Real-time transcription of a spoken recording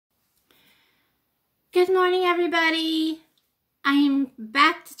Good morning, everybody. I am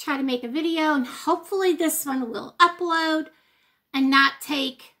back to try to make a video, and hopefully this one will upload and not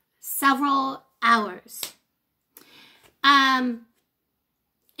take several hours.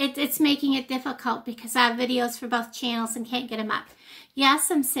 It's making it difficult because I have videos for both channels and can't get them up.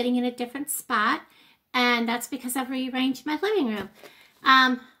 Yes, I'm sitting in a different spot, and that's because I've rearranged my living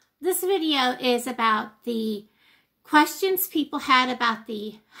room. This video is about the questions people had about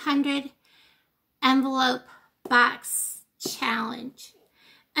the 100 envelope box challenge.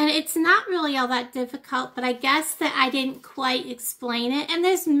 And it's not really all that difficult, but I guess that I didn't quite explain it. And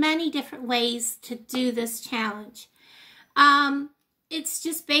there's many different ways to do this challenge. It's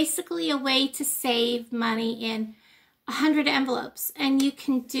just basically a way to save money in 100 envelopes. And you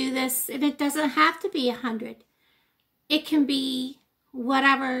can do this, and it doesn't have to be 100. It can be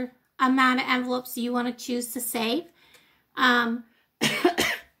whatever amount of envelopes you want to choose to save.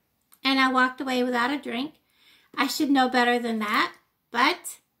 And I walked away without a drink. I should know better than that,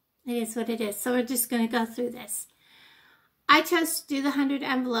 but it is what it is. So we're just going to go through this. I chose to do the 100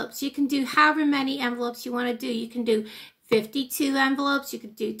 envelopes. You can do however many envelopes you want to do. You can do 52 envelopes. You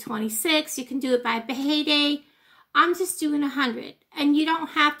can do 26. You can do it by payday. I'm just doing 100. And you don't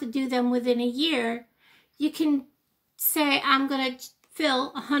have to do them within a year. You can say, I'm going to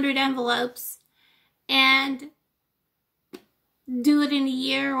fill 100 envelopes and do it in a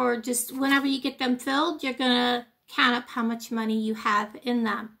year, or just whenever you get them filled, you're going to count up how much money you have in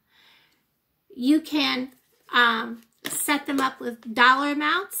them. You can set them up with dollar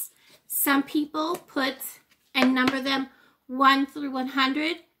amounts. Some people put and number them 1 through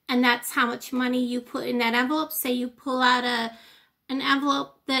 100, and that's how much money you put in that envelope. Say you pull out an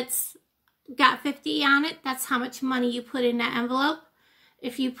envelope that's got 50 on it, that's how much money you put in that envelope.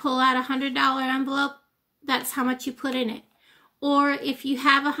 If you pull out a $100 envelope, that's how much you put in it. Or if you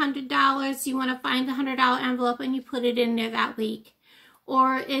have $100, you want to find the $100 envelope and you put it in there that week.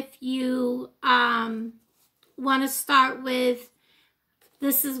 Or if you want to start with,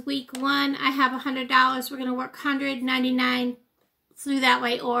 this is week 1, I have $100, we're going to work $199 through that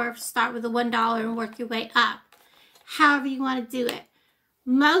way. Or start with the $1 and work your way up. However you want to do it.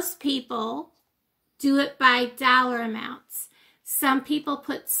 Most people do it by dollar amounts. Some people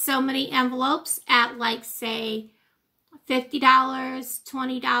put so many envelopes at, like, say, $50,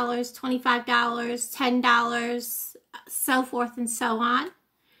 $20, $25, $10, so forth and so on,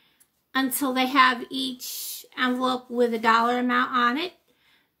 until they have each envelope with a dollar amount on it.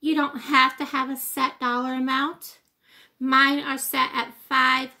 You don't have to have a set dollar amount. Mine are set at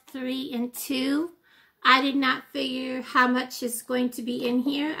 5, 3, and 2. I did not figure how much is going to be in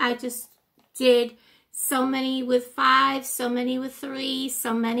here. I just did so many with 5, so many with 3,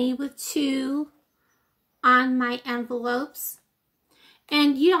 so many with 2 on my envelopes.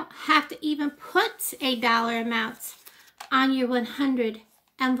 And you don't have to even put a dollar amount on your 100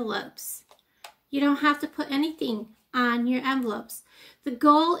 envelopes. You don't have to put anything on your envelopes. The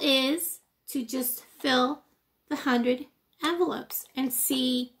goal is to just fill the 100 envelopes and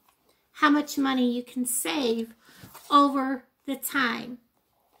see how much money you can save over the time.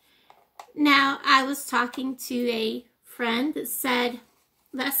 Now, I was talking to a friend that said,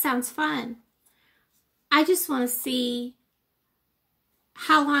 that sounds fun. I just want to see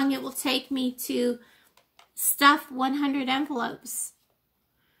how long it will take me to stuff 100 envelopes.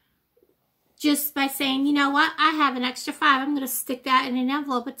 Just by saying, you know what, I have an extra 5. I'm going to stick that in an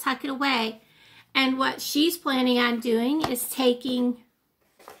envelope and tuck it away. And what she's planning on doing is taking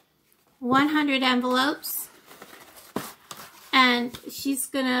 100 envelopes, and she's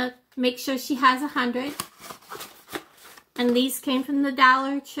going to make sure she has 100. And these came from the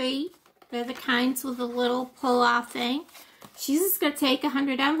Dollar Tree. They're the kinds with a little pull-off thing. She's just going to take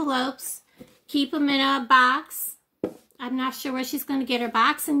 100 envelopes, keep them in a box. I'm not sure where she's going to get her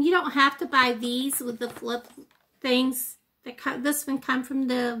box. And you don't have to buy these with the flip things. This one come from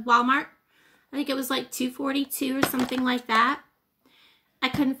the Walmart. I think it was like $2.42 or something like that. I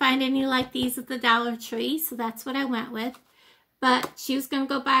couldn't find any like these at the Dollar Tree, so that's what I went with. But she was going to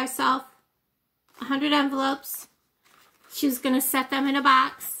go buy herself 100 envelopes. She was going to set them in a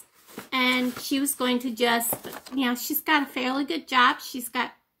box. And she was going to just, you know, she's got a fairly good job. She's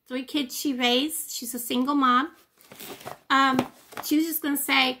got 3 kids she raised. She's a single mom. She was just going to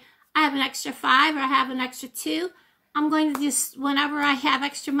say, I have an extra 5 or I have an extra 2. I'm going to just, whenever I have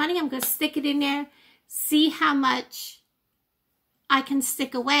extra money, I'm going to stick it in there, see how much I can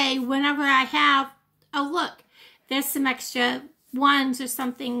stick away whenever I have, oh look, there's some extra 1s or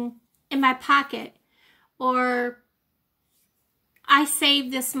something in my pocket. Or I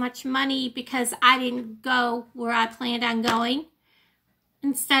saved this much money because I didn't go where I planned on going.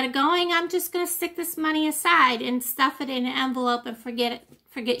 instead of going, I'm just going to stick this money aside and stuff it in an envelope and forget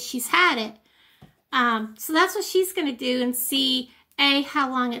she's had it. So that's what she's going to do, and see, A, how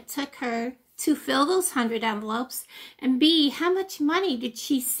long it took her to fill those 100 envelopes, and B, how much money did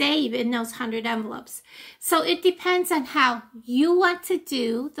she save in those 100 envelopes. So it depends on how you want to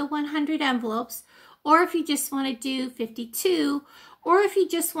do the 100 envelopes, or if you just want to do 52, or if you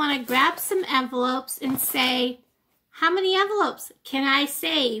just want to grab some envelopes and say, how many envelopes can I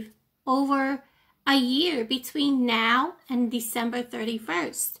save over a year between now and December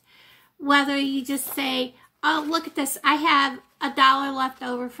 31st? Whether you just say, oh, look at this, I have $1 left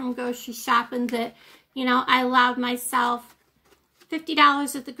over from grocery shopping that, you know, I allowed myself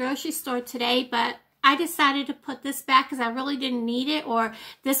 $50 at the grocery store today, but I decided to put this back because I really didn't need it, or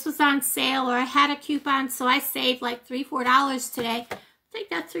this was on sale, or I had a coupon, so I saved like $3, $4 today.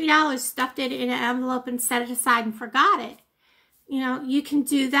 Take that $3, stuffed it in an envelope and set it aside and forgot it. You know, you can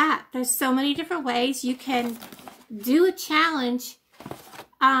do that. There's so many different ways you can do a challenge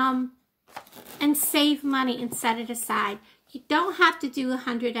and save money and set it aside. You don't have to do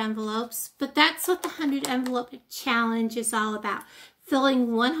 100 envelopes, but that's what the 100 envelope challenge is all about.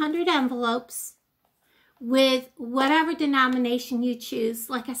 Filling 100 envelopes with whatever denomination you choose.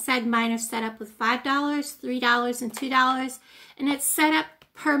 Like I said, mine are set up with $5, $3, and $2. And it's set up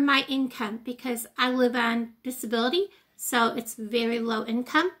per my income because I live on disability. So it's very low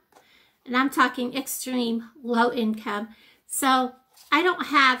income. And I'm talking extreme low income. So I don't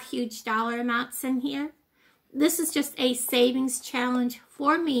have huge dollar amounts in here. This is just a savings challenge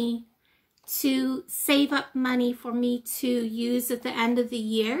for me to save up money for me to use at the end of the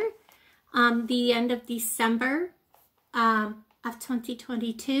year, the end of December of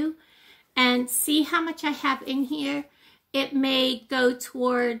 2022, and see how much I have in here. It may go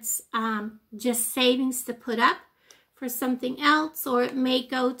towards just savings to put up for something else, or it may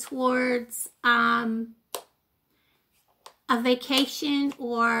go towards a vacation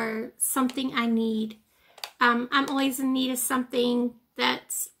or something I need. I'm always in need of something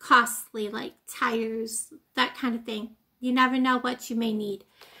that's costly, like tires, that kind of thing. You never know what you may need.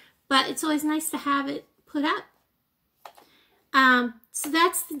 But it's always nice to have it put up. So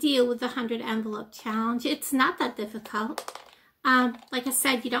that's the deal with the 100 envelope challenge. It's not that difficult. Like I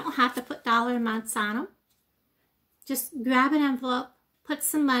said, you don't have to put dollar amounts on them. Just grab an envelope, put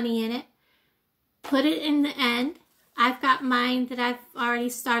some money in it, put it in the end. I've got mine that I've already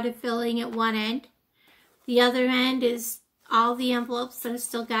started filling at one end. The other end is all the envelopes that have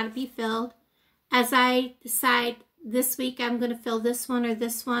still got to be filled. As I decide this week I'm going to fill this one,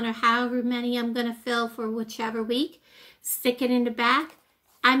 or however many I'm going to fill for whichever week, stick it in the back.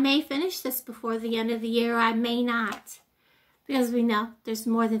 I may finish this before the end of the year, or I may not. Because we know there's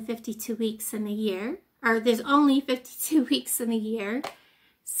more than 52 weeks in a year. Or there's only 52 weeks in a year.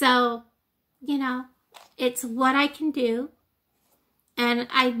 So, you know, it's what I can do. And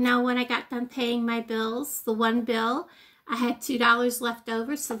I know when I got done paying my bills, the one bill, I had $2 left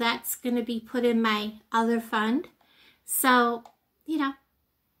over. So that's going to be put in my other fund. So, you know,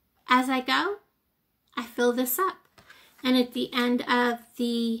 as I go, I fill this up. And at the end of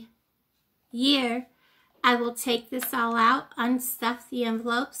the year, I will take this all out, unstuff the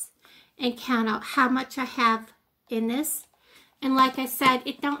envelopes, and count out how much I have in this. And like I said,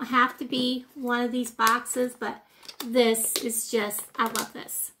 it don't have to be one of these boxes, but this is just, I love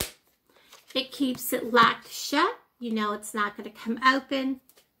this. It keeps it locked shut. You know it's not going to come open.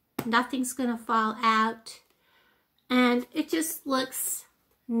 Nothing's going to fall out. And it just looks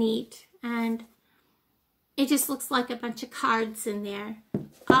neat. And it just looks like a bunch of cards in there.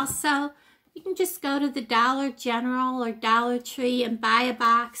 Also, you can just go to the Dollar General or Dollar Tree and buy a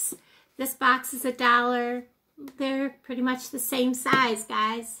box. This box is $1. They're pretty much the same size,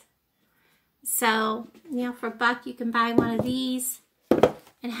 guys. So, you know, for a buck, you can buy one of these.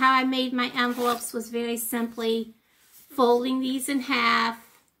 And how I made my envelopes was very simply folding these in half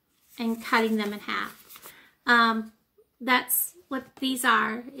and cutting them in half. That's what these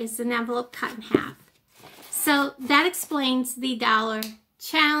are, is an envelope cut in half. So that explains the dollar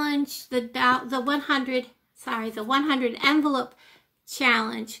challenge, the 100 envelope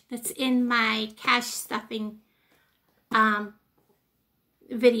challenge that's in my cash stuffing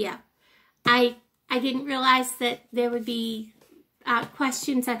video. I didn't realize that there would be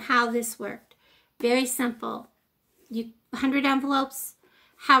questions on how this worked. Very simple. 100 envelopes,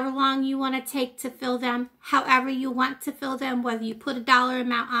 however long you want to take to fill them, however you want to fill them, whether you put a dollar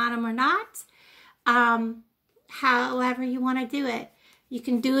amount on them or not, however you want to do it. You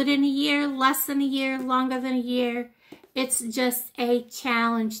can do it in a year, less than a year, longer than a year. It's just a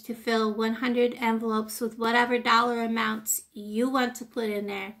challenge to fill 100 envelopes with whatever dollar amounts you want to put in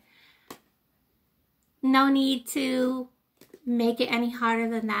there. No need to make it any harder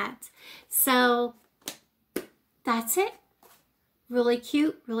than that. So that's it. Really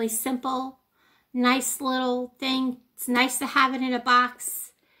cute, really simple, nice little thing. It's nice to have it in a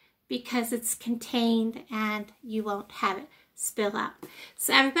box because it's contained and you won't have it spill out.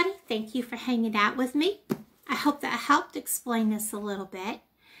 So everybody, thank you for hanging out with me. I hope that helped explain this a little bit.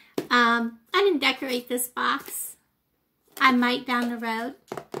 I didn't decorate this box. I might down the road,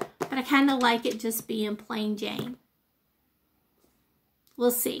 but I kind of like it just being plain Jane.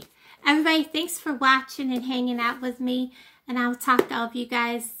 We'll see. Everybody, thanks for watching and hanging out with me, and I'll talk to all of you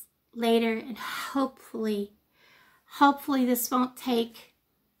guys later, and hopefully this won't take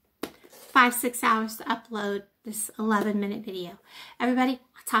 5-6 hours to upload this 11-minute video. Everybody,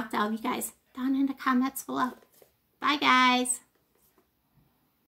 I'll talk to all of you guys down in the comments below. Bye, guys.